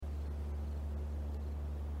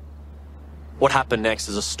What happened next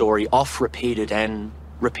is a story oft-repeated and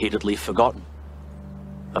repeatedly forgotten.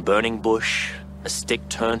 A burning bush, a stick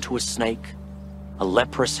turned to a snake, a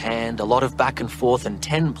leprous hand, a lot of back and forth, and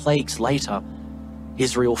 10 plagues later,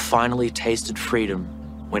 Israel finally tasted freedom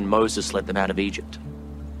when Moses led them out of Egypt.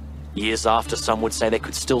 Years after, some would say they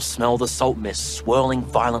could still smell the salt mist swirling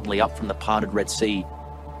violently up from the parted Red Sea.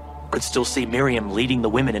 Could still see Miriam leading the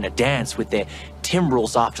women in a dance with their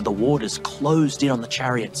timbrels after the waters closed in on the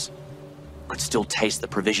chariots. Could still taste the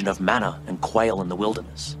provision of manna and quail in the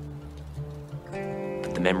wilderness.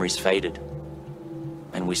 But the memories faded,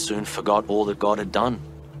 and we soon forgot all that God had done.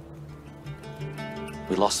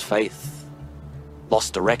 We lost faith,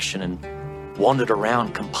 lost direction, and wandered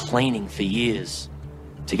around complaining for years.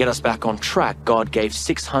 To get us back on track, God gave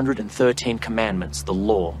 613 commandments, the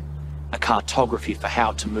law, a cartography for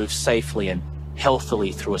how to move safely and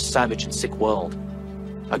healthily through a savage and sick world,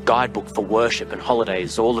 a guidebook for worship and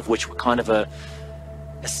holidays, all of which were kind of a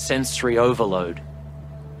sensory overload.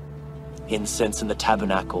 Incense in the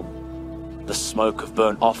tabernacle, the smoke of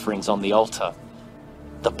burnt offerings on the altar,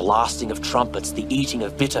 the blasting of trumpets, the eating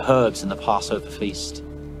of bitter herbs in the Passover feast.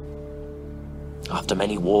 After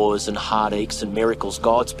many wars and heartaches and miracles,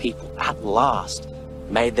 God's people at last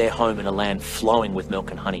made their home in a land flowing with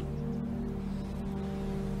milk and honey.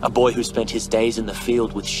 A boy who spent his days in the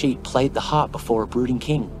field with sheep played the harp before a brooding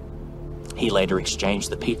king. He later exchanged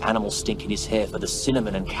the peat animal stink in his hair for the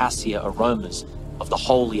cinnamon and cassia aromas of the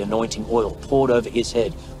holy anointing oil poured over his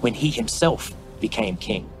head when he himself became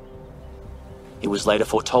king. It was later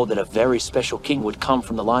foretold that a very special king would come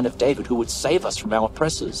from the line of David who would save us from our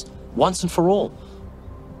oppressors once and for all.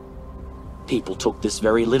 People took this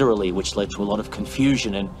very literally, which led to a lot of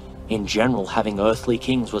confusion, and in general, having earthly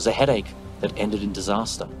kings was a headache that ended in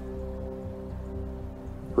disaster.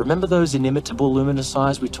 Remember those inimitable luminous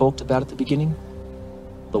eyes we talked about at the beginning?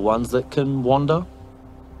 The ones that can wander?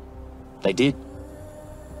 They did.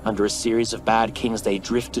 Under a series of bad kings, they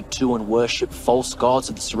drifted to and worshipped false gods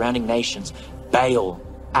of the surrounding nations, Baal,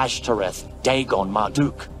 Ashtoreth, Dagon,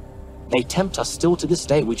 Marduk. They tempt us still to this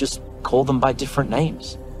day, we just call them by different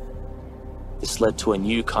names. This led to a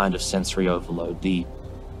new kind of sensory overload, the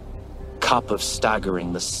cup of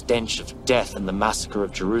staggering, the stench of death and the massacre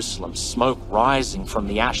of Jerusalem, smoke rising from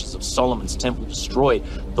the ashes of Solomon's temple destroyed,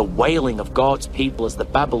 the wailing of God's people as the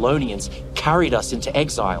Babylonians carried us into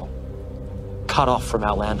exile, cut off from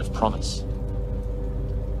our land of promise.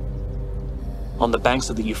 On the banks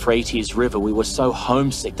of the Euphrates River, we were so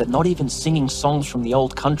homesick that not even singing songs from the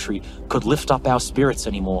old country could lift up our spirits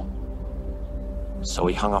anymore. So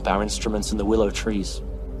we hung up our instruments in the willow trees,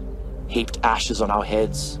 heaped ashes on our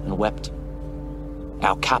heads, and wept.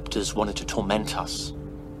 Our captors wanted to torment us,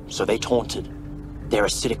 so they taunted, their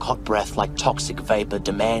acidic hot breath like toxic vapor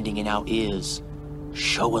demanding in our ears,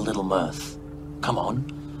 "Show a little mirth. Come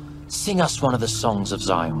on, sing us one of the songs of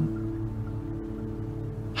Zion."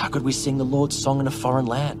 How could we sing the Lord's song in a foreign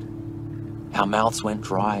land? Our mouths went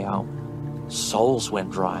dry, our souls went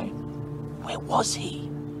dry. Where was he?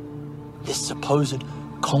 This supposed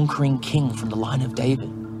conquering king from the line of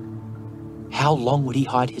David. How long would he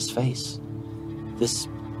hide his face? This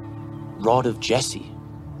rod of Jesse,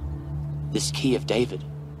 this key of David.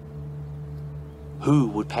 Who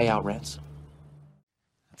would pay our ransom?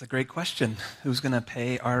 That's a great question. Who's going to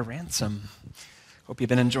pay our ransom? Hope you've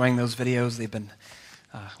been enjoying those videos. They've been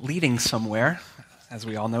leading somewhere. As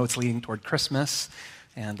we all know, it's leading toward Christmas,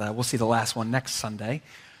 and we'll see the last one next Sunday.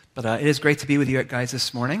 But it is great to be with you guys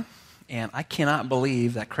this morning, and I cannot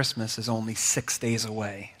believe that Christmas is only 6 days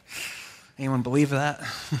away. Anyone believe that?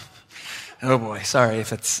 Oh boy, sorry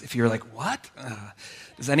if you're like, what?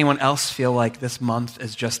 Does anyone else feel like this month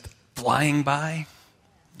is just flying by?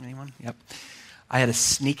 Anyone? Yep. I had a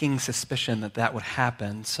sneaking suspicion that would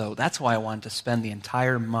happen, so that's why I wanted to spend the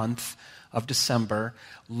entire month of December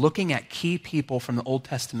looking at key people from the Old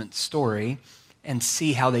Testament story and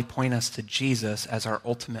see how they point us to Jesus as our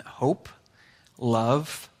ultimate hope,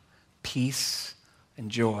 love, peace, and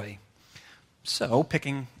joy. So,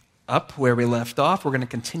 picking up where we left off, we're going to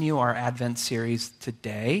continue our Advent series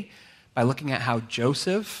today by looking at how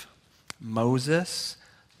Joseph, Moses,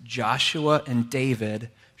 Joshua, and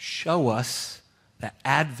David show us that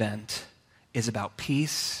Advent is about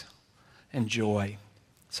peace and joy.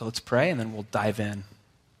 So let's pray, and then we'll dive in.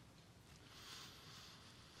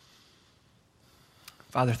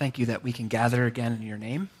 Father, thank you that we can gather again in your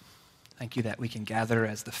name. Thank you that we can gather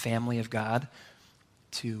as the family of God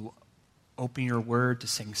to open your word, to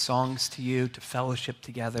sing songs to you, to fellowship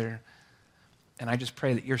together. And I just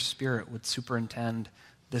pray that your Spirit would superintend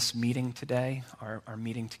this meeting today, our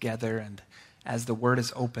meeting together, and as the word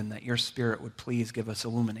is open, that your Spirit would please give us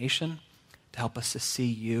illumination, to help us to see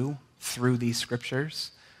you through these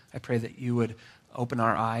scriptures. I pray that you would open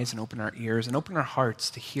our eyes and open our ears and open our hearts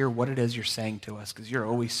to hear what it is you're saying to us, because you're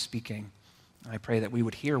always speaking. I pray that we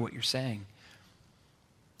would hear what you're saying.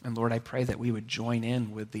 And Lord, I pray that we would join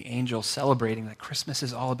in with the angels celebrating that Christmas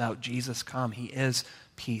is all about Jesus come. He is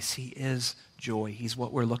peace. He is joy. He's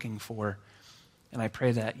what we're looking for. And I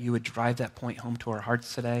pray that you would drive that point home to our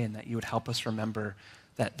hearts today, and that you would help us remember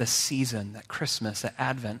that the season, that Christmas, that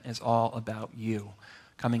Advent is all about you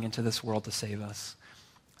coming into this world to save us.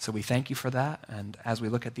 So we thank you for that. And as we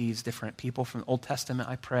look at these different people from the Old Testament,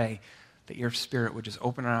 I pray that your Spirit would just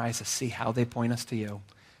open our eyes to see how they point us to you,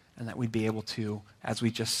 and that we'd be able to, as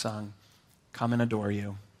we just sung, come and adore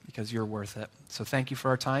you because you're worth it. So thank you for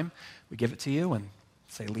our time. We give it to you and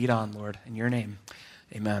say, lead on, Lord, in your name.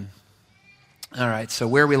 Amen. All right, so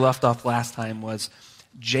where we left off last time was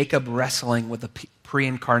Jacob wrestling with the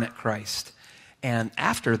pre-incarnate Christ. And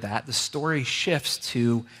after that, the story shifts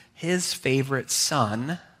to his favorite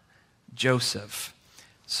son, Joseph.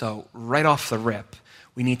 So right off the rip,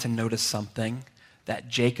 we need to notice something, that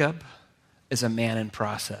Jacob is a man in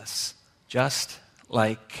process, just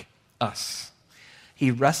like us.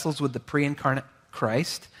 He wrestles with the pre-incarnate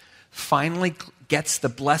Christ, finally gets the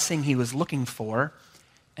blessing he was looking for,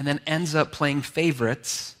 and then ends up playing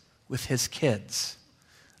favorites with his kids.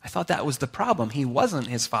 I thought that was the problem. He wasn't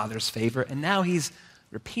his father's favorite, and now he's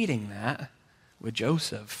repeating that with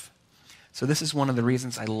Joseph. So this is one of the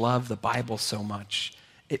reasons I love the Bible so much.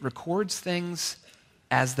 It records things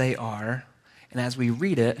as they are, and as we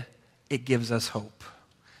read it, it gives us hope.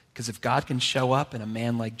 Because if God can show up in a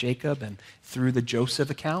man like Jacob and through the Joseph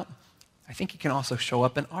account, I think he can also show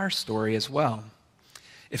up in our story as well.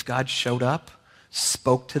 If God showed up,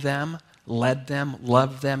 spoke to them, led them,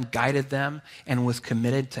 loved them, guided them, and was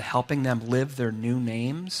committed to helping them live their new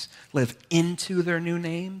names, live into their new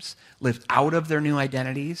names, live out of their new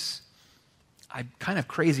identities, I'm kind of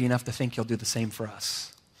crazy enough to think he'll do the same for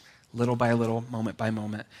us, little by little, moment by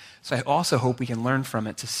moment. So I also hope we can learn from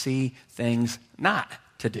it to see things not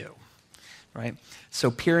to do, right? So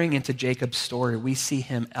peering into Jacob's story, we see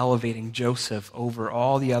him elevating Joseph over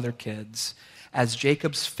all the other kids. As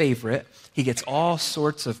Jacob's favorite, he gets all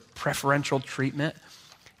sorts of preferential treatment,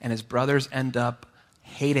 and his brothers end up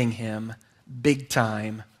hating him big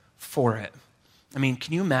time for it. I mean,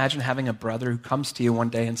 can you imagine having a brother who comes to you one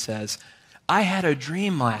day and says, I had a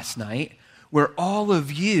dream last night where all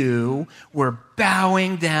of you were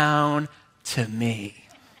bowing down to me.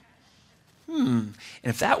 And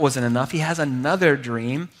if that wasn't enough, he has another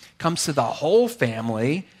dream, comes to the whole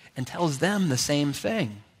family, and tells them the same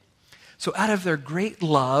thing. So out of their great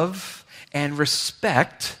love and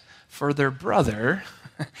respect for their brother,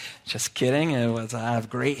 just kidding, it was out of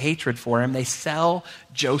great hatred for him, they sell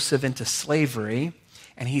Joseph into slavery,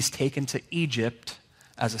 and he's taken to Egypt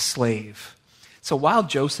as a slave. So while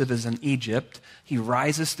Joseph is in Egypt, he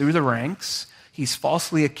rises through the ranks, he's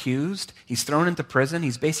falsely accused, he's thrown into prison,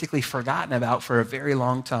 he's basically forgotten about for a very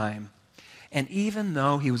long time. And even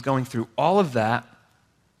though he was going through all of that,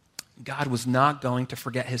 God was not going to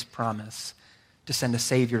forget his promise to send a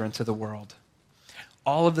Savior into the world.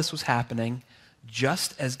 All of this was happening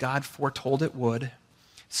just as God foretold it would,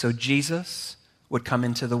 so Jesus would come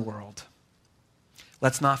into the world.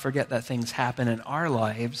 Let's not forget that things happen in our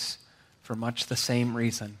lives for much the same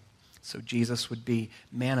reason, so Jesus would be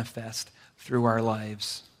manifest through our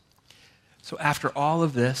lives. So after all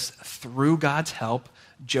of this, through God's help,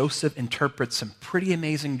 Joseph interprets some pretty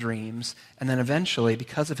amazing dreams, and then eventually,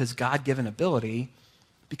 because of his God-given ability,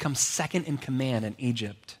 becomes second in command in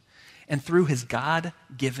Egypt. And through his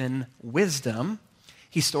God-given wisdom,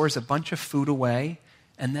 he stores a bunch of food away,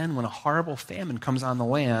 and then when a horrible famine comes on the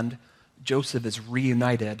land, Joseph is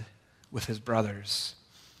reunited with his brothers.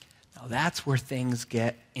 Now that's where things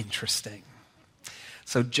get interesting.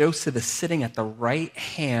 So Joseph is sitting at the right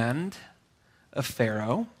hand of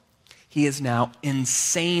Pharaoh. He is now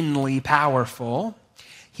insanely powerful.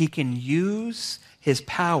 He can use his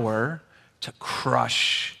power to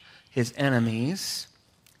crush his enemies,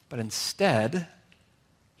 but instead,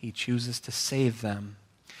 he chooses to save them.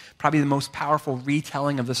 Probably the most powerful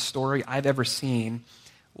retelling of the story I've ever seen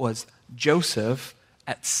was Joseph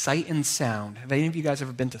at Sight and Sound. Have any of you guys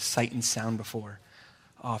ever been to Sight and Sound before?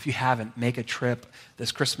 Oh, if you haven't, make a trip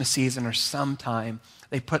this Christmas season or sometime.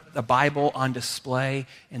 They put the Bible on display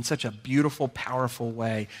in such a beautiful, powerful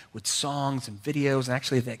way with songs and videos. And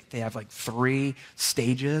actually, they have like 3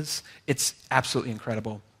 stages. It's absolutely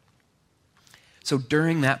incredible. So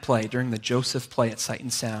during that play, during the Joseph play at Sight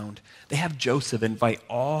and Sound, they have Joseph invite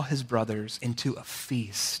all his brothers into a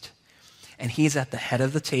feast. And he's at the head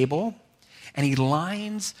of the table, and he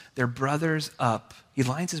lines their brothers up. He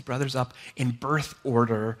lines his brothers up in birth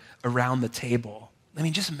order around the table. I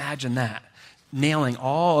mean, just imagine that. Nailing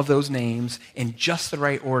all of those names in just the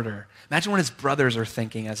right order. Imagine what his brothers are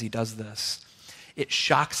thinking as he does this. It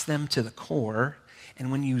shocks them to the core,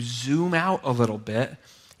 and when you zoom out a little bit,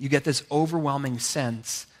 you get this overwhelming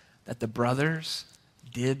sense that the brothers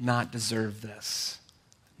did not deserve this.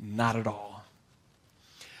 Not at all.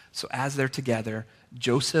 So as they're together,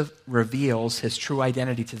 Joseph reveals his true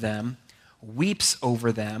identity to them, weeps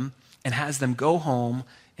over them, and has them go home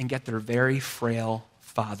and get their very frail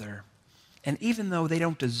father. And even though they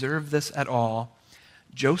don't deserve this at all,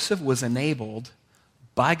 Joseph was enabled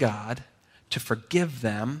by God to forgive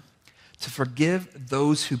them, to forgive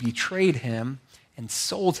those who betrayed him and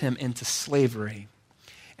sold him into slavery.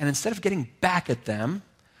 And instead of getting back at them,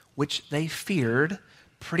 which they feared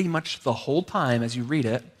pretty much the whole time as you read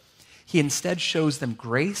it, he instead shows them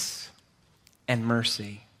grace and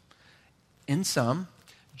mercy. In sum,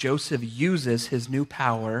 Joseph uses his new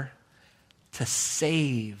power to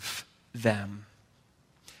save them.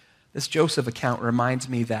 This Joseph account reminds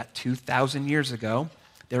me that 2,000 years ago,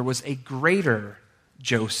 there was a greater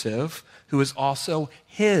Joseph who was also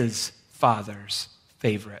his father's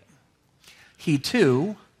favorite. He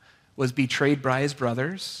too was betrayed by his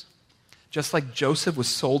brothers. Just like Joseph was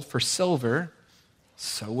sold for silver,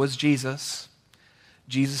 so was Jesus.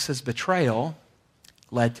 Jesus' betrayal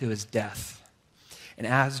led to his death. And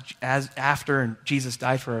as after Jesus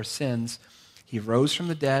died for our sins, he rose from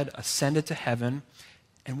the dead, ascended to heaven,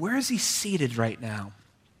 and where is he seated right now?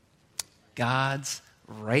 God's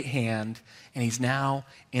right hand, and he's now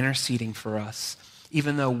interceding for us.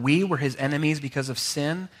 Even though we were his enemies because of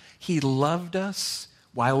sin, he loved us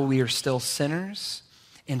while we are still sinners.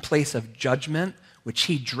 In place of judgment, which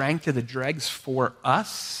he drank to the dregs for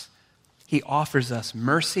us, he offers us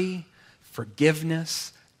mercy,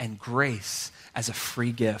 forgiveness, and grace as a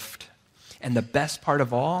free gift. And the best part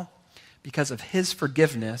of all, because of his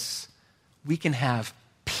forgiveness, we can have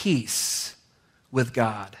peace with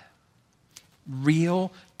God.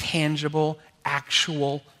 Real, tangible,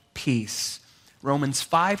 actual peace. Romans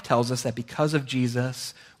 5 tells us that because of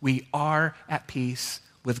Jesus, we are at peace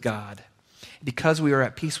with God. Because we are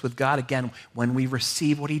at peace with God, again, when we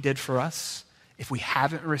receive what he did for us, if we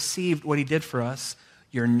haven't received what he did for us,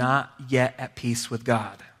 you're not yet at peace with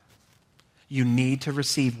God. You need to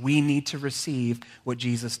receive, we need to receive what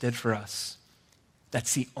Jesus did for us.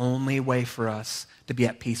 That's the only way for us to be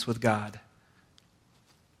at peace with God.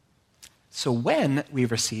 So when we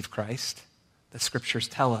receive Christ, the scriptures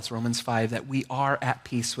tell us, Romans 5, that we are at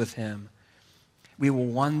peace with him. We will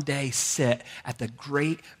one day sit at the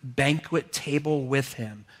great banquet table with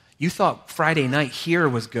him. You thought Friday night here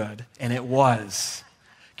was good, and it was.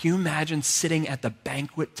 Can you imagine sitting at the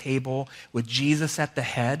banquet table with Jesus at the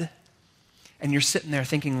head? And you're sitting there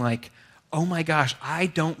thinking like, oh my gosh, I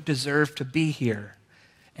don't deserve to be here.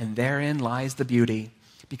 And therein lies the beauty.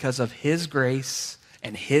 Because of his grace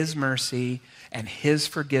and his mercy and his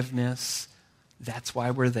forgiveness, that's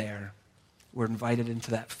why we're there. We're invited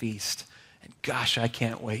into that feast. And gosh, I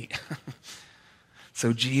can't wait.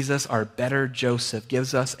 So Jesus, our better Joseph,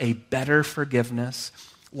 gives us a better forgiveness,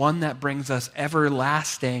 one that brings us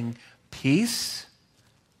everlasting peace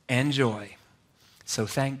and joy. So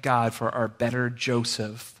thank God for our better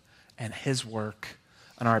Joseph and his work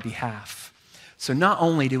on our behalf. So not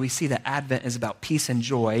only do we see that Advent is about peace and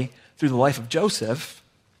joy through the life of Joseph,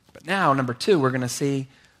 but now, number 2, we're going to see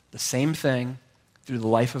the same thing through the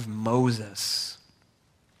life of Moses.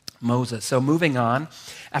 So moving on,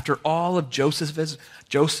 after all of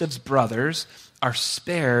Joseph's brothers are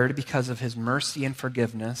spared because of his mercy and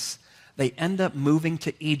forgiveness, they end up moving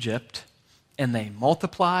to Egypt, and they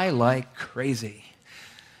multiply like crazy.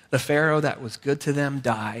 The Pharaoh that was good to them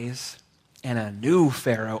dies, and a new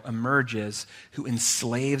Pharaoh emerges who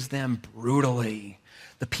enslaves them brutally.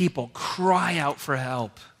 The people cry out for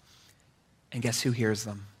help. And guess who hears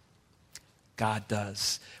them? God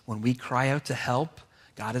does. When we cry out to help,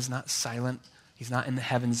 God is not silent. He's not in the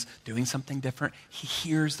heavens doing something different. He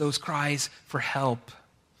hears those cries for help.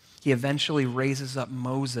 He eventually raises up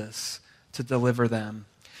Moses to deliver them.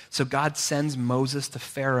 So God sends Moses to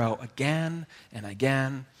Pharaoh again and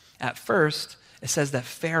again. At first, it says that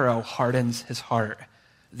Pharaoh hardens his heart.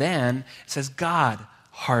 Then it says God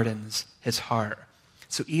hardens his heart.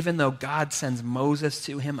 So even though God sends Moses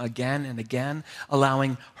to him again and again,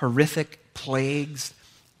 allowing horrific plagues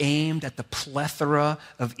aimed at the plethora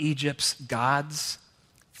of Egypt's gods,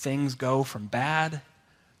 things go from bad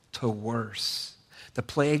to worse. The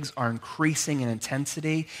plagues are increasing in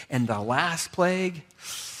intensity, and the last plague,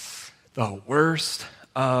 the worst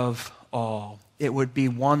of all. It would be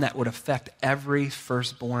one that would affect every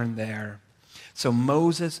firstborn there. So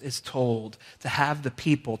Moses is told to have the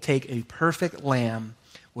people take a perfect lamb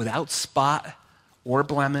without spot or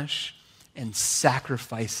blemish and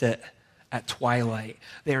sacrifice it at twilight.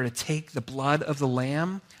 They are to take the blood of the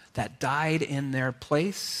lamb that died in their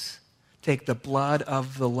place, take the blood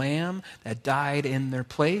of the lamb that died in their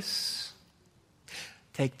place,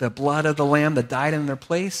 take the blood of the lamb that died in their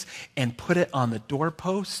place, and put it on the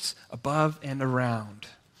doorposts above and around.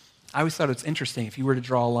 I always thought it's interesting, if you were to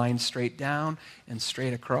draw a line straight down and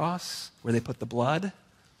straight across where they put the blood,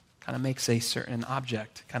 kind of makes a certain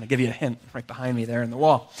object, kind of give you a hint right behind me there in the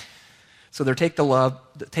wall. So they take the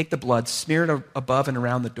blood, smear it above and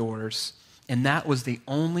around the doors, and that was the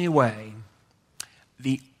only way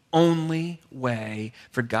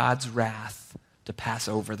for God's wrath to pass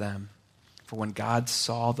over them. For when God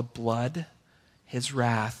saw the blood, his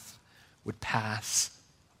wrath would pass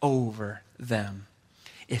over them.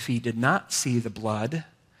 If he did not see the blood,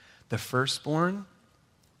 the firstborn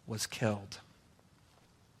was killed.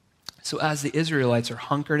 So as the Israelites are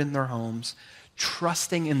hunkered in their homes,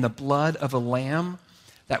 trusting in the blood of a lamb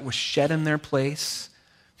that was shed in their place,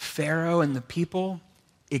 Pharaoh and the people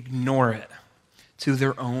ignore it to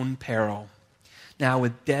their own peril. Now,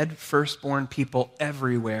 with dead firstborn people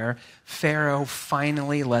everywhere, Pharaoh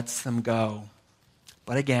finally lets them go.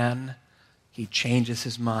 But again, he changes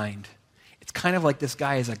his mind. It's kind of like this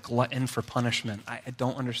guy is a glutton for punishment. I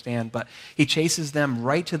don't understand, but he chases them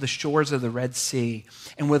right to the shores of the Red Sea.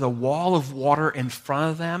 And with a wall of water in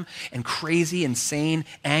front of them and crazy, insane,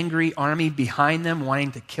 angry army behind them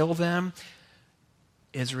wanting to kill them,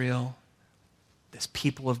 Israel, this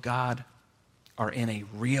people of God, are in a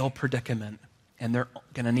real predicament. And they're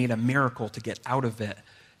going to need a miracle to get out of it.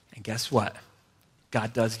 And guess what?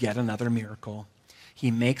 God does yet another miracle. He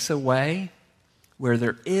makes a way where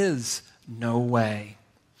there is no way.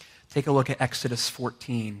 Take a look at Exodus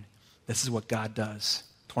 14. This is what God does,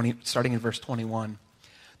 starting in verse 21.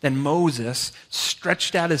 Then Moses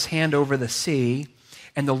stretched out his hand over the sea,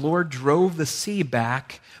 and the Lord drove the sea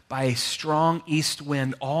back by a strong east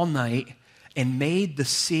wind all night and made the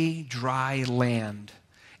sea dry land,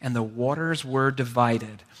 and the waters were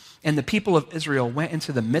divided. And the people of Israel went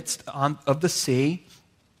into the midst of the sea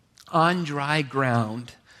on dry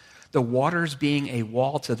ground, the waters being a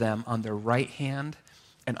wall to them on their right hand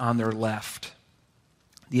and on their left.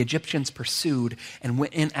 The Egyptians pursued and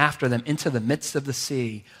went in after them into the midst of the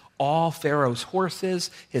sea, all Pharaoh's horses,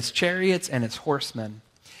 his chariots, and his horsemen.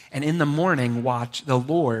 And in the morning watch, the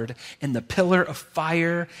Lord, in the pillar of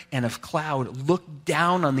fire and of cloud, looked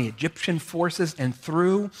down on the Egyptian forces and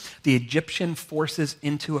threw the Egyptian forces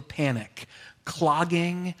into a panic,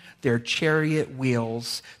 clogging their chariot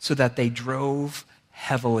wheels so that they drove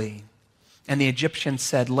heavily. And the Egyptians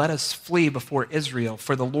said, "Let us flee before Israel,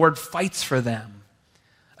 for the Lord fights for them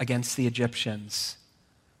against the Egyptians."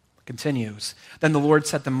 Continues. Then the Lord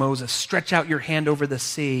said to Moses, "Stretch out your hand over the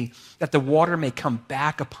sea, that the water may come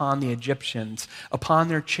back upon the Egyptians, upon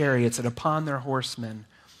their chariots, and upon their horsemen."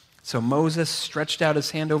 So Moses stretched out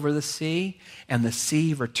his hand over the sea, and the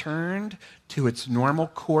sea returned to its normal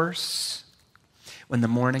course when the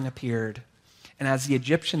morning appeared. And as the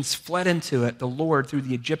Egyptians fled into it, the Lord threw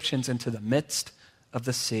the Egyptians into the midst of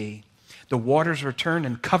the sea. The waters returned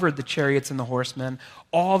and covered the chariots and the horsemen,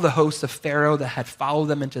 all the hosts of Pharaoh that had followed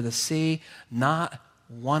them into the sea. Not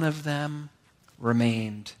one of them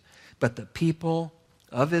remained. But the people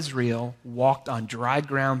of Israel walked on dry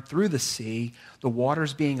ground through the sea, the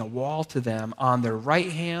waters being a wall to them on their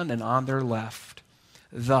right hand and on their left.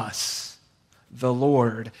 Thus, the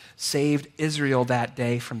Lord saved Israel that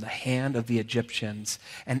day from the hand of the Egyptians.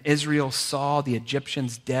 And Israel saw the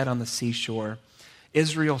Egyptians dead on the seashore.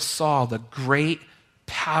 Israel saw the great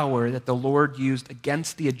power that the Lord used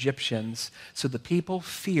against the Egyptians. So the people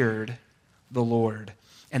feared the Lord,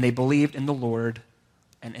 and they believed in the Lord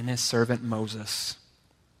and in his servant Moses.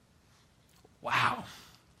 Wow.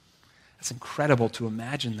 It's incredible to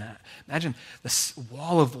imagine that. Imagine this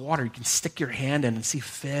wall of water. You can stick your hand in and see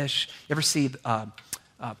fish. You ever see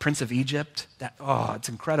Prince of Egypt? It's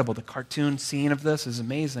incredible. The cartoon scene of this is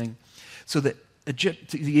amazing. So that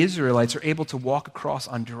the Israelites are able to walk across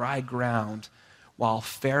on dry ground while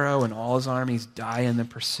Pharaoh and all his armies die in the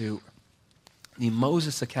pursuit. The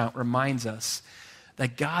Moses account reminds us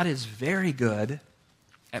that God is very good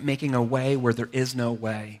at making a way where there is no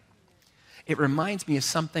way. It reminds me of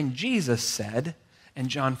something Jesus said in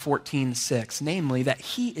John 14:6, namely that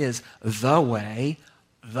he is the way,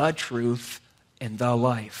 the truth, and the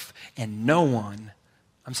life. And no one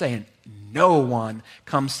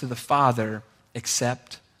comes to the Father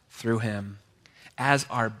except through him. As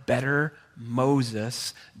our better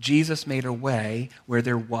Moses, Jesus made a way where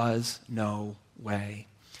there was no way.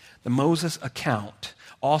 The Moses account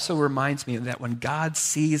also reminds me that when God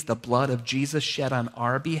sees the blood of Jesus shed on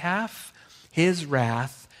our behalf, his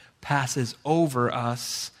wrath passes over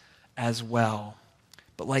us as well.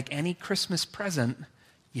 But like any Christmas present,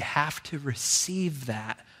 you have to receive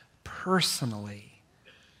that personally.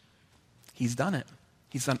 He's done it.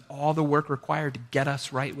 He's done all the work required to get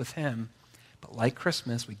us right with him. But like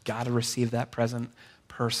Christmas, we got to receive that present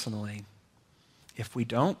personally. If we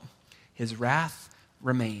don't, his wrath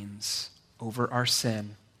remains over our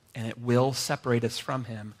sin, and it will separate us from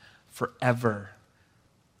him forever.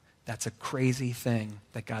 That's a crazy thing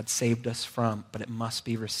that God saved us from, but it must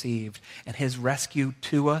be received. And his rescue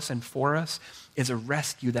to us and for us is a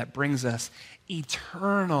rescue that brings us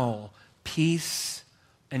eternal peace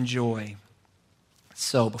and joy.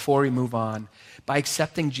 So before we move on, by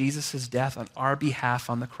accepting Jesus' death on our behalf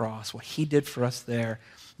on the cross, what he did for us there,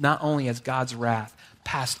 not only has God's wrath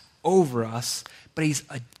passed over us, but he's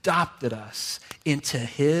adopted us into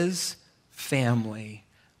his family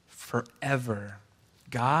forever.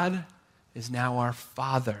 God is now our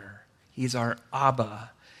Father. He's our Abba.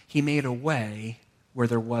 He made a way where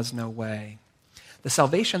there was no way. The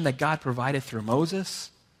salvation that God provided through Moses,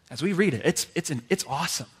 as we read it, it's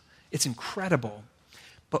awesome. It's incredible.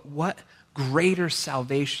 But what greater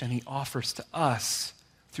salvation he offers to us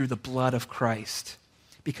through the blood of Christ.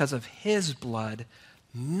 Because of his blood,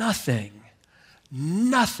 nothing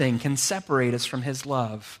can separate us from his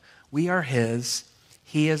love. We are his,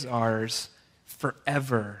 he is ours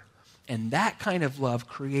forever. And that kind of love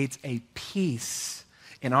creates a peace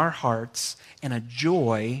in our hearts and a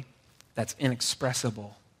joy that's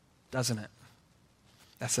inexpressible, doesn't it?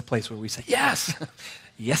 That's the place where we say, yes,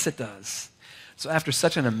 yes it does. So after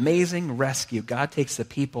such an amazing rescue, God takes the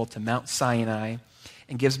people to Mount Sinai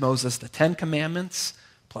and gives Moses the 10 Commandments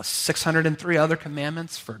plus 603 other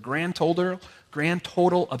commandments for a grand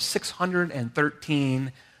total of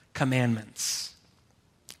 613 commandments.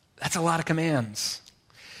 That's a lot of commands.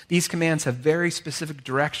 These commands have very specific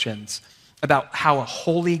directions about how a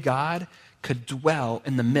holy God could dwell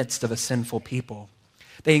in the midst of a sinful people.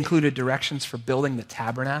 They included directions for building the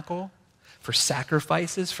tabernacle, for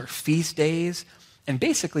sacrifices, for feast days, and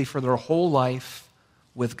basically for their whole life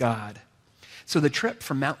with God. So the trip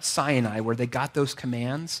from Mount Sinai, where they got those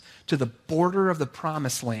commands, to the border of the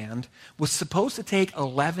Promised Land was supposed to take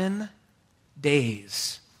 11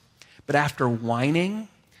 days. But after whining,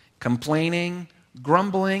 complaining,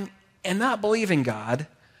 grumbling, and not believing God,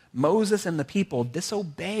 Moses and the people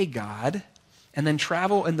disobey God and then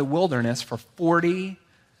travel in the wilderness for 40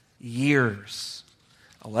 years.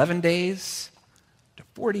 11 days to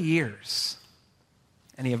 40 years.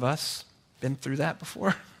 Any of us been through that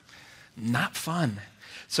before? Not fun.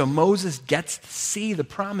 So Moses gets to see the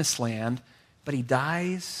Promised Land, but he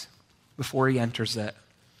dies before he enters it.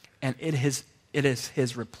 And it is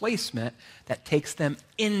his replacement that takes them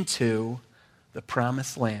into the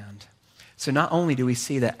Promised Land. So not only do we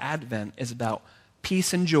see that Advent is about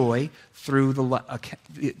peace and joy through the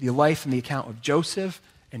life and the account of Joseph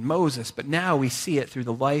and Moses, but now we see it through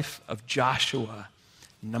the life of Joshua,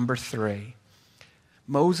 number 3.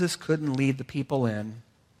 Moses couldn't lead the people in,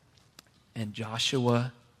 and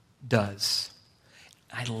Joshua does.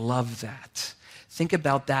 I love that. Think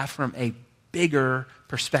about that from a bigger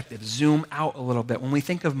perspective. Zoom out a little bit. When we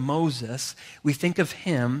think of Moses, we think of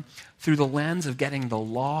him through the lens of getting the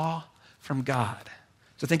law from God.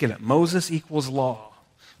 So think of it. Moses equals law.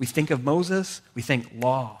 We think of Moses, we think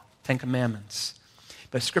law, 10 Commandments.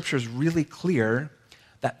 But Scripture is really clear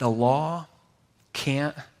that the law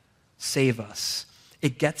can't save us.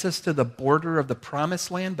 It gets us to the border of the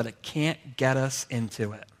Promised Land, but it can't get us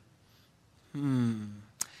into it.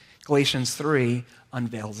 Galatians 3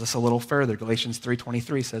 unveils this a little further. Galatians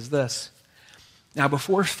 3:23 says this: "Now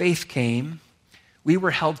before faith came, we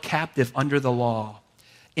were held captive under the law,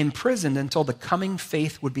 imprisoned until the coming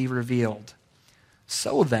faith would be revealed.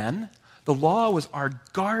 So then, the law was our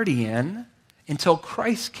guardian until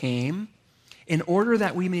Christ came, in order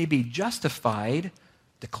that we may be justified,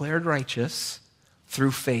 declared righteous,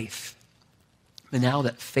 through faith. But now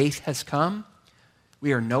that faith has come,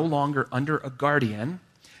 we are no longer under a guardian,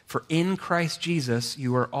 for in Christ Jesus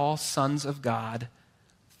you are all sons of God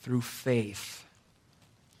through faith."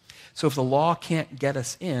 So if the law can't get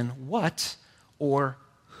us in, what or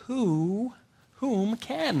whom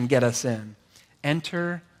can get us in?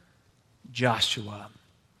 Enter Joshua.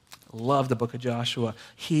 Love the book of Joshua.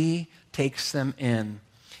 He takes them in.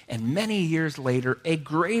 And many years later, a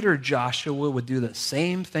greater Joshua would do the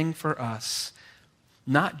same thing for us.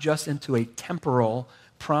 not just into a temporal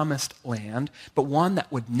promised land, but one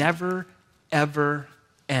that would never, ever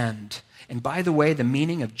end. And by the way, the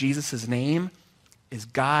meaning of Jesus' name is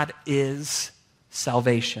God is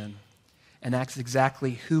salvation. And that's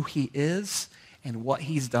exactly who he is and what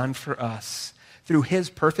he's done for us. Through his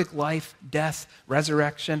perfect life, death,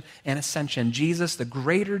 resurrection, and ascension, Jesus, the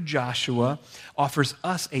greater Joshua, offers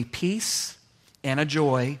us a peace and a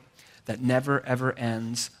joy that never, ever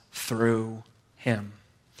ends through him.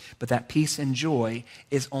 But that peace and joy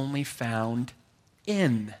is only found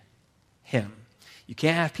in him. You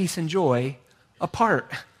can't have peace and joy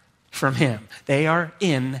apart from him. They are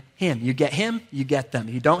in him. You get him, you get them.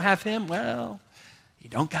 You don't have him, well, you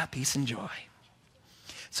don't got peace and joy.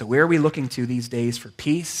 So where are we looking to these days for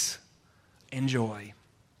peace and joy?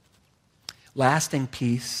 Lasting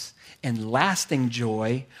peace and lasting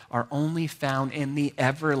joy are only found in the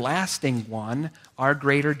everlasting one, our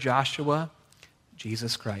greater Joshua,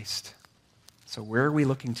 Jesus Christ. So where are we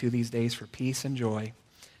looking to these days for peace and joy?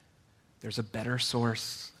 There's a better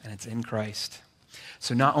source, and it's in Christ.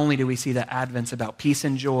 So not only do we see that Advent's about peace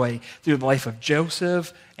and joy through the life of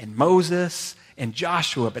Joseph and Moses and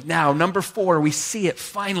Joshua, but now, number 4, we see it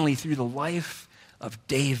finally through the life of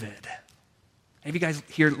David. Any of you guys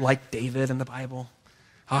here like David in the Bible?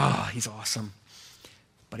 He's awesome.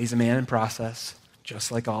 But he's a man in process,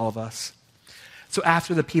 just like all of us. So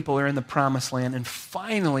after the people are in the promised land and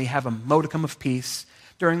finally have a modicum of peace,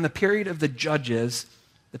 during the period of the judges,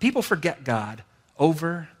 the people forget God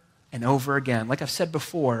over and over again. Like I've said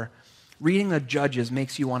before, reading the Judges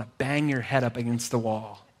makes you want to bang your head up against the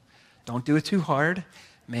wall. Don't do it too hard.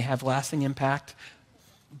 It may have lasting impact,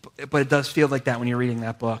 but it does feel like that when you're reading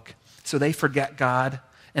that book. So they forget God.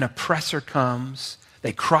 An oppressor comes.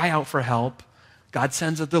 They cry out for help. God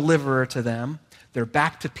sends a deliverer to them. They're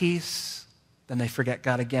back to peace. Then they forget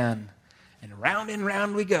God again. And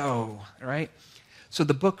round we go, right? So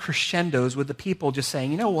the book crescendos with the people just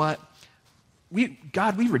saying, you know what?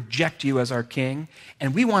 God, we reject you as our king,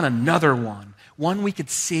 and we want another one we could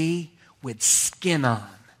see with skin on.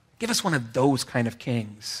 Give us one of those kind of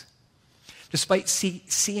kings. Despite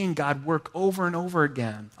seeing God work over and over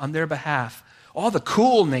again on their behalf, all the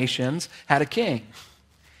cool nations had a king.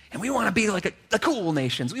 And we want to be like the cool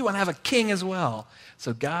nations. We want to have a king as well.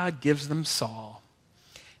 So God gives them Saul.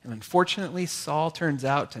 And unfortunately, Saul turns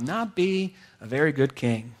out to not be a very good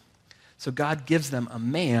king. So God gives them a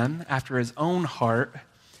man after his own heart,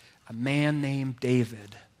 a man named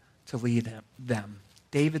David, to lead them.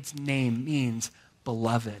 David's name means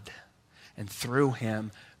beloved. And through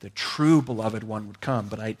him, the true beloved one would come.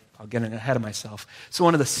 But I'll get ahead of myself. So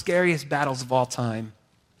one of the scariest battles of all time,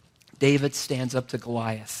 David stands up to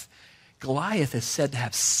Goliath. Goliath is said to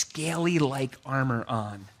have scaly-like armor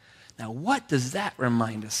on. Now, what does that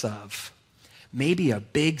remind us of? Maybe a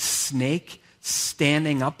big snake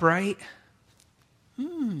standing upright?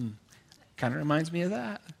 Kind of reminds me of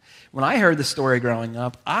that. When I heard the story growing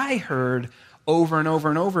up, I heard over and over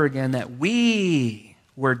and over again that we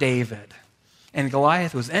were David, and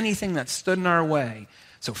Goliath was anything that stood in our way.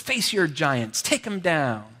 So face your giants, take them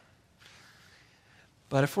down.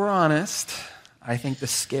 But if we're honest, I think the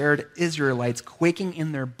scared Israelites quaking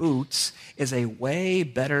in their boots is a way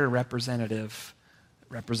better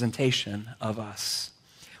representation of us.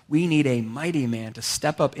 We need a mighty man to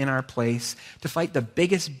step up in our place to fight the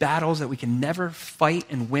biggest battles that we can never fight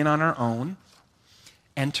and win on our own.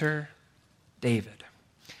 Enter David.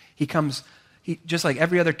 Just like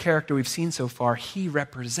every other character we've seen so far, he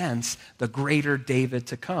represents the greater David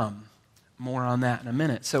to come. More on that in a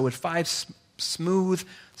minute. So with 5 smooth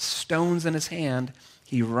stones in his hand,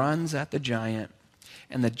 he runs at the giant.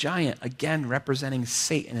 And the giant, again representing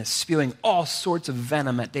Satan, is spewing all sorts of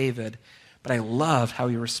venom at David. But I love how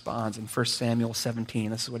he responds in 1 Samuel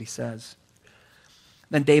 17. This is what he says.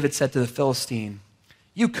 Then David said to the Philistine,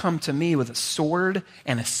 "You come to me with a sword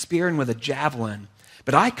and a spear and with a javelin,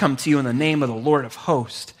 but I come to you in the name of the Lord of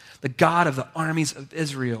hosts, the God of the armies of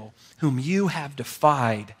Israel, whom you have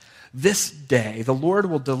defied. This day the Lord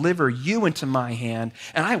will deliver you into my hand,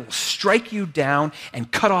 and I will strike you down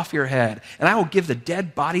and cut off your head. And I will give the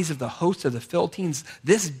dead bodies of the hosts of the Philistines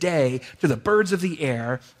this day to the birds of the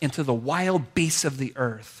air and to the wild beasts of the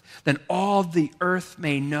earth. Then all the earth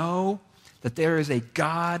may know that there is a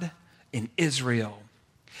God in Israel,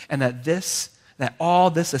 and that all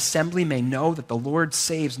this assembly may know that the Lord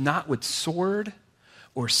saves not with sword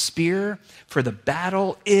or spear, for the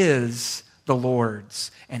battle is the Lord's,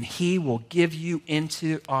 and he will give you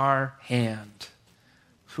into our hand."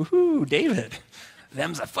 Woohoo, David.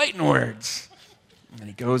 Them's the fighting words. And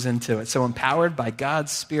he goes into it. So empowered by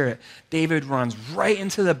God's Spirit, David runs right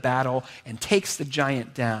into the battle and takes the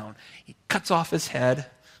giant down. He cuts off his head,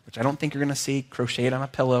 which I don't think you're going to see crocheted on a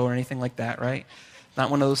pillow or anything like that, right? Not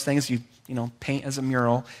one of those things you paint as a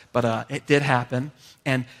mural, but it did happen.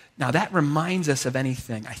 And now that reminds us of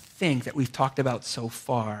anything, I think, that we've talked about so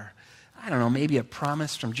far. I don't know, maybe a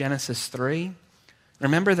promise from Genesis 3.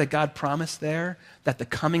 Remember that God promised there that the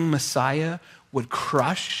coming Messiah would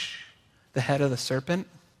crush the head of the serpent?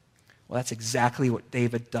 Well, that's exactly what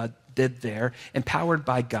David did there, empowered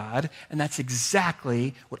by God, and that's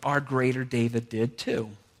exactly what our greater David did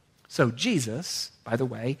too. So Jesus, by the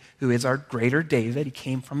way, who is our greater David, he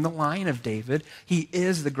came from the line of David. He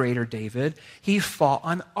is the greater David. He fought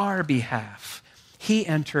on our behalf. He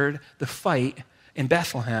entered the fight in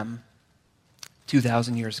Bethlehem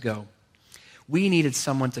 2,000 years ago. We needed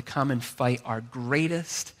someone to come and fight our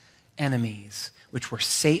greatest enemies, which were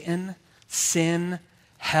Satan, sin,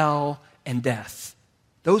 hell, and death.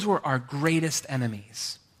 Those were our greatest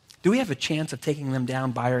enemies. Do we have a chance of taking them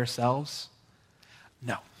down by ourselves?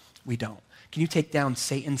 No, we don't. Can you take down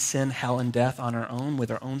Satan, sin, hell, and death on our own,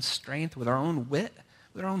 with our own strength, with our own wit,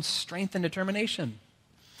 with our own strength and determination?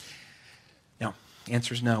 No. The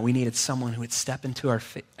answer is no. We needed someone who would step into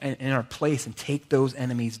our place and take those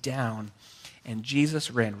enemies down. And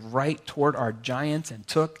Jesus ran right toward our giants and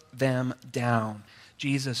took them down.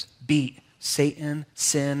 Jesus beat Satan,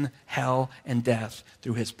 sin, hell, and death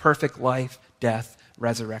through his perfect life, death,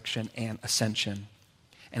 resurrection, and ascension.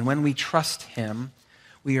 And when we trust him,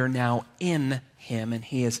 we are now in him and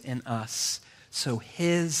he is in us. So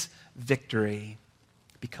his victory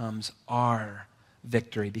becomes our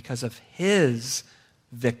victory. Because of his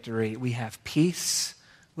victory, we have peace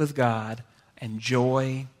with God and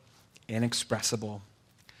joy inexpressible.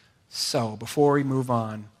 So before we move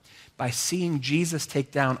on, by seeing Jesus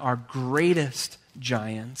take down our greatest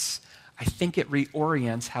giants, I think it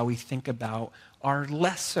reorients how we think about our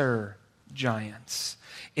lesser giants.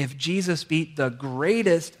 If Jesus beat the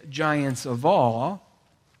greatest giants of all,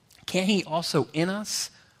 can't he also in us,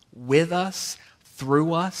 with us,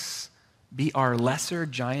 through us, be our lesser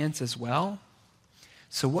giants as well?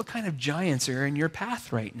 So what kind of giants are in your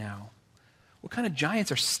path right now? What kind of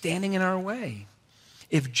giants are standing in our way?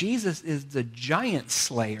 If Jesus is the giant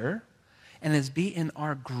slayer and has beaten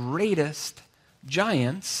our greatest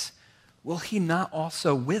giants, will he not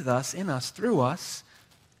also with us, in us, through us,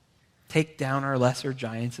 take down our lesser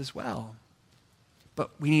giants as well?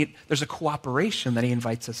 But there's a cooperation that he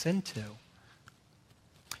invites us into.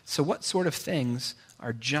 So what sort of things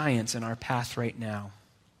are giants in our path right now?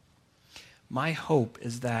 My hope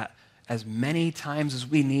is that as many times as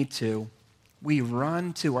we need to, we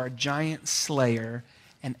run to our giant slayer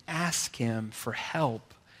and ask him for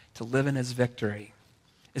help to live in his victory.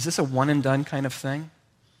 Is this a one and done kind of thing?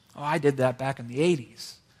 Oh, I did that back in the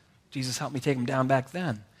 80s. Jesus helped me take him down back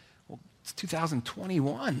then. Well, it's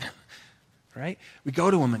 2021, right? We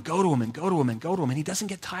go to him and go to him and go to him and go to him, and he doesn't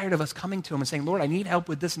get tired of us coming to him and saying, Lord, I need help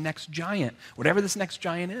with this next giant, whatever this next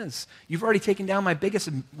giant is. You've already taken down my biggest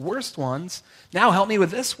and worst ones. Now help me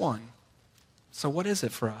with this one. So what is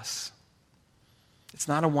it for us? It's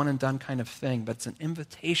not a one and done kind of thing, but it's an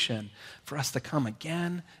invitation for us to come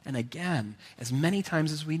again and again, as many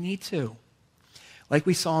times as we need to. Like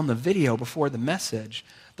we saw in the video before the message,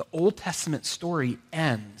 the Old Testament story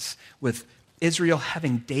ends with Israel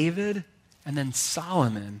having David and then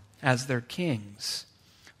Solomon as their kings.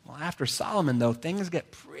 Well, after Solomon, though, things get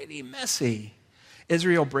pretty messy.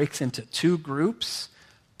 Israel breaks into two groups,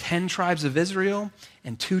 10 tribes of Israel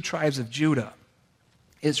and 2 tribes of Judah.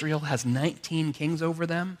 Israel has 19 kings over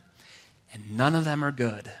them, and none of them are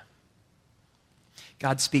good.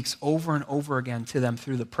 God speaks over and over again to them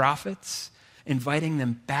through the prophets, inviting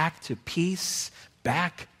them back to peace,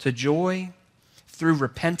 back to joy, through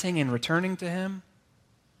repenting and returning to him.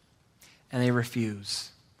 And they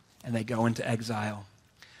refuse, and they go into exile.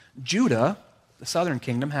 Judah, the southern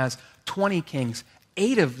kingdom, has 20 kings.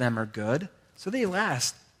 8 of them are good, so they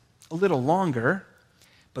last a little longer.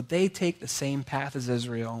 But they take the same path as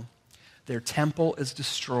Israel. Their temple is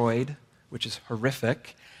destroyed, which is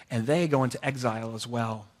horrific, and they go into exile as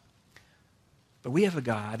well. But we have a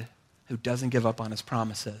God who doesn't give up on his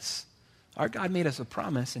promises. Our God made us a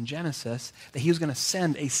promise in Genesis that he was going to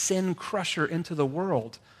send a sin crusher into the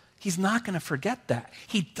world. He's not going to forget that.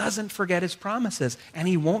 He doesn't forget his promises, and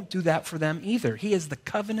he won't do that for them either. He is the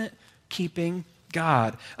covenant-keeping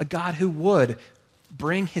God, a God who would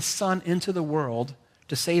bring his son into the world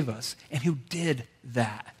to save us, and who did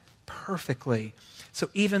that perfectly. So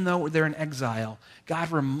even though they're in exile,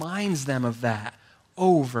 God reminds them of that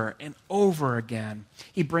over and over again.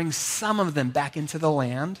 He brings some of them back into the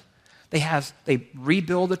land. They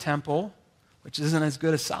rebuild the temple, which isn't as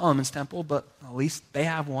good as Solomon's temple, but at least they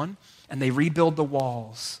have one. And they rebuild the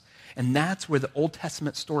walls. And that's where the Old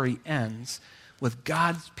Testament story ends, with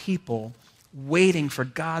God's people waiting for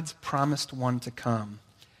God's promised one to come.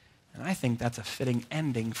 And I think that's a fitting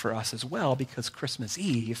ending for us as well, because Christmas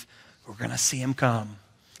Eve, we're going to see him come.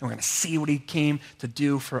 And we're going to see what he came to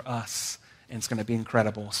do for us. And it's going to be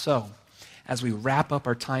incredible. So, as we wrap up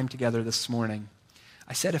our time together this morning,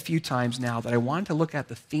 I said a few times now that I wanted to look at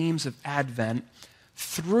the themes of Advent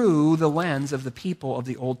through the lens of the people of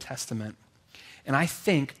the Old Testament. And I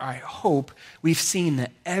hope we've seen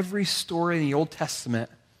that every story in the Old Testament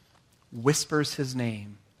whispers his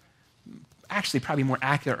name. Actually, probably more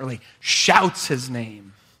accurately, shouts his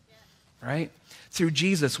name. Right? Through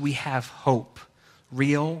Jesus, we have hope.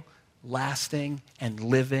 Real, lasting, and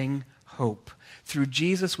living hope. Through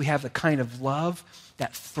Jesus, we have the kind of love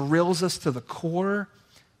that thrills us to the core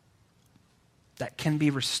that can be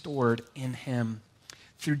restored in him.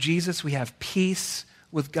 Through Jesus, we have peace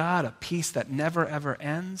with God, a peace that never, ever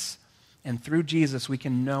ends. And through Jesus, we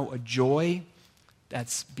can know a joy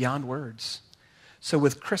that's beyond words. So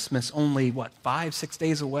with Christmas only, 5-6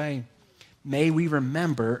 days away, may we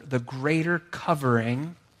remember the greater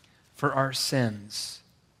covering for our sins.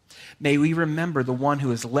 May we remember the one who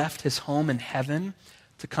has left his home in heaven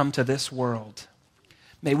to come to this world.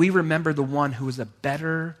 May we remember the one who is a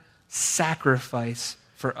better sacrifice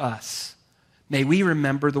for us. May we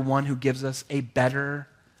remember the one who gives us a better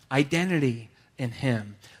identity in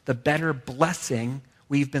him, the better blessing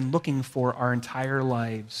we've been looking for our entire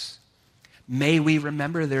lives. May we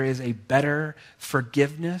remember there is a better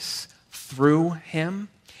forgiveness through him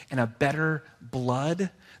and a better blood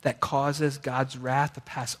that causes God's wrath to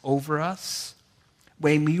pass over us.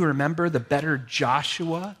 May we remember the better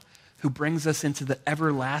Joshua who brings us into the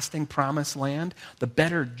everlasting promised land, the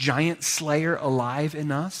better giant slayer alive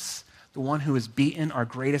in us, the one who has beaten our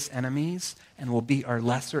greatest enemies and will beat our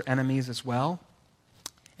lesser enemies as well.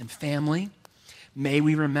 And family, may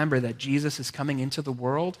we remember that Jesus is coming into the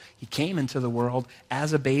world. He came into the world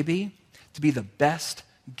as a baby to be the best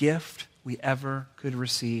gift we ever could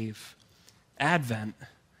receive. Advent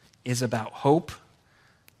is about hope,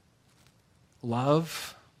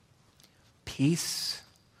 love, peace,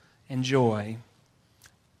 and joy,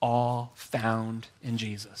 all found in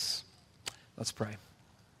Jesus. Let's pray.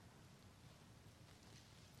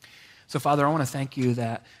 So, Father, I want to thank you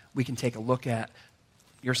that we can take a look at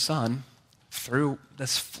your Son through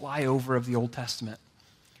this flyover of the Old Testament.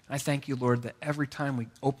 And I thank you, Lord, that every time we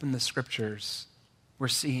open the Scriptures, we're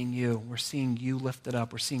seeing you. We're seeing you lifted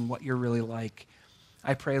up. We're seeing what you're really like.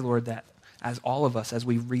 I pray, Lord, that as all of us, as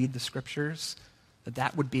we read the Scriptures,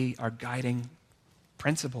 that would be our guiding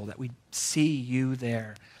principle, that we'd see you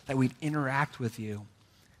there, that we'd interact with you,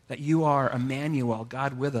 that you are Emmanuel,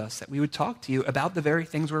 God with us, that we would talk to you about the very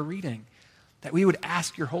things we're reading, that we would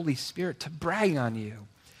ask your Holy Spirit to brag on you,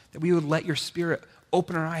 that we would let your Spirit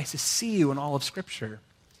open our eyes to see you in all of Scripture.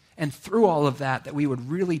 And through all of that, that we would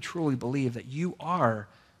really, truly believe that you are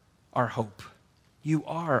our hope. You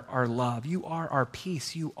are our love. You are our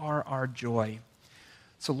peace. You are our joy.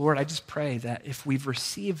 So, Lord, I just pray that if we've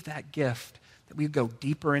received that gift, that we'd go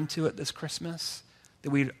deeper into it this Christmas,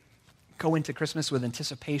 that we'd go into Christmas with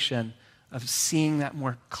anticipation of seeing that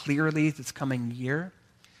more clearly this coming year.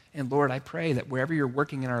 And Lord, I pray that wherever you're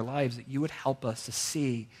working in our lives, that you would help us to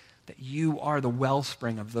see that you are the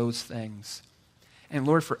wellspring of those things. And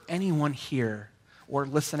Lord, for anyone here or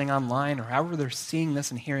listening online or however they're seeing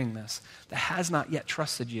this and hearing this that has not yet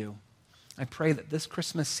trusted you, I pray that this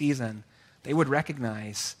Christmas season they would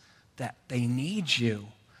recognize that they need you,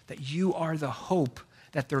 that you are the hope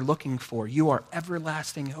that they're looking for. You are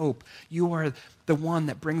everlasting hope. You are the one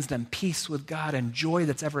that brings them peace with God and joy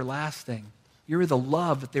that's everlasting. You're the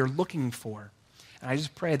love that they're looking for. And I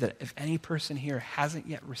just pray that if any person here hasn't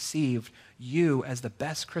yet received you as the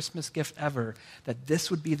best Christmas gift ever, that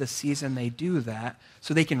this would be the season they do that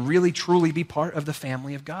so they can really truly be part of the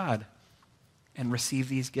family of God and receive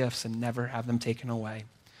these gifts and never have them taken away.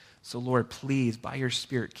 So Lord, please, by your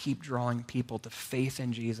Spirit, keep drawing people to faith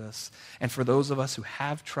in Jesus. And for those of us who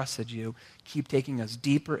have trusted you, keep taking us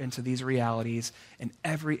deeper into these realities in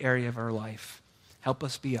every area of our life. Help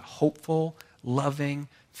us be a hopeful, loving,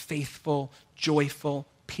 faithful, joyful,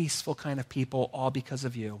 peaceful kind of people, all because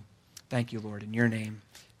of you. Thank you, Lord. In your name,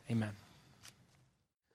 amen.